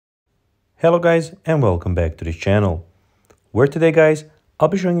Hello guys and welcome back to this channel, where today guys I'll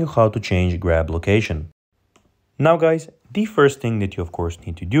be showing you how to change Grab location. Now guys, the first thing that you of course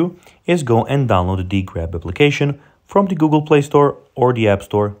need to do is go and download the Grab application from the Google Play Store or the App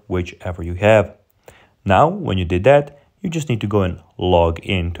Store, whichever you have. Now when you did that, you just need to go and log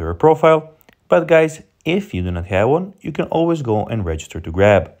into your profile. But guys, if you do not have one, you can always go and register to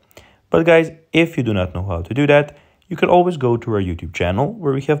Grab. But guys, if you do not know how to do that, you can always go to our YouTube channel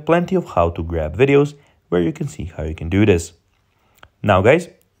where we have plenty of how to Grab videos where you can see how you can do this. Now guys,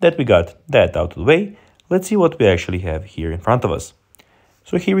 that we got that out of the way, let's see what we actually have here in front of us.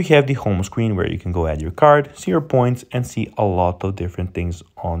 So here we have the home screen where you can go add your card, see your points, and see a lot of different things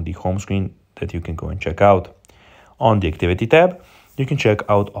on the home screen that you can go and check out. On the activity tab, you can check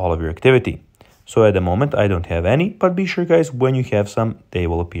out all of your activity. So at the moment I don't have any, but be sure guys, when you have some, they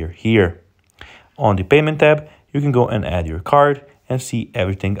will appear here. On the payment tab, you can go and add your card and see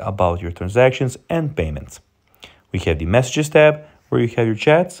everything about your transactions and payments. We have the messages tab where you have your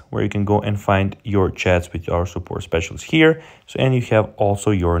chats, where you can go and find your chats with our support specialists here. And you have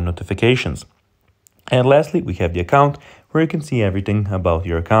also your notifications. And lastly, we have the account where you can see everything about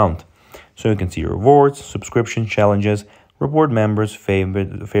your account. So you can see your rewards, subscription challenges, reward members,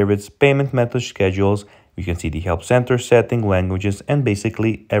 favorites, payment method schedules. You can see the help center, setting, languages, and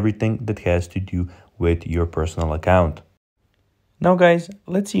basically everything that has to do with your personal account. Now guys,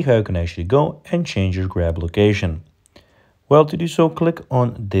 let's see how you can actually go and change your Grab location. Well, to do so, click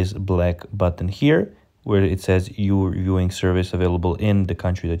on this black button here where it says your viewing service available in the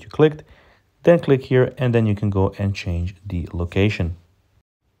country that you clicked. Then click here and then you can go and change the location.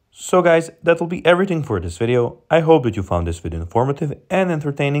 So guys, that will be everything for this video. I hope that you found this video informative and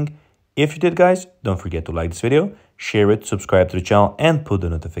entertaining. If you did guys, don't forget to like this video, share it, subscribe to the channel, and put the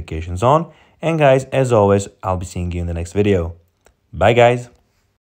notifications on. And guys, as always, I'll be seeing you in the next video. Bye guys.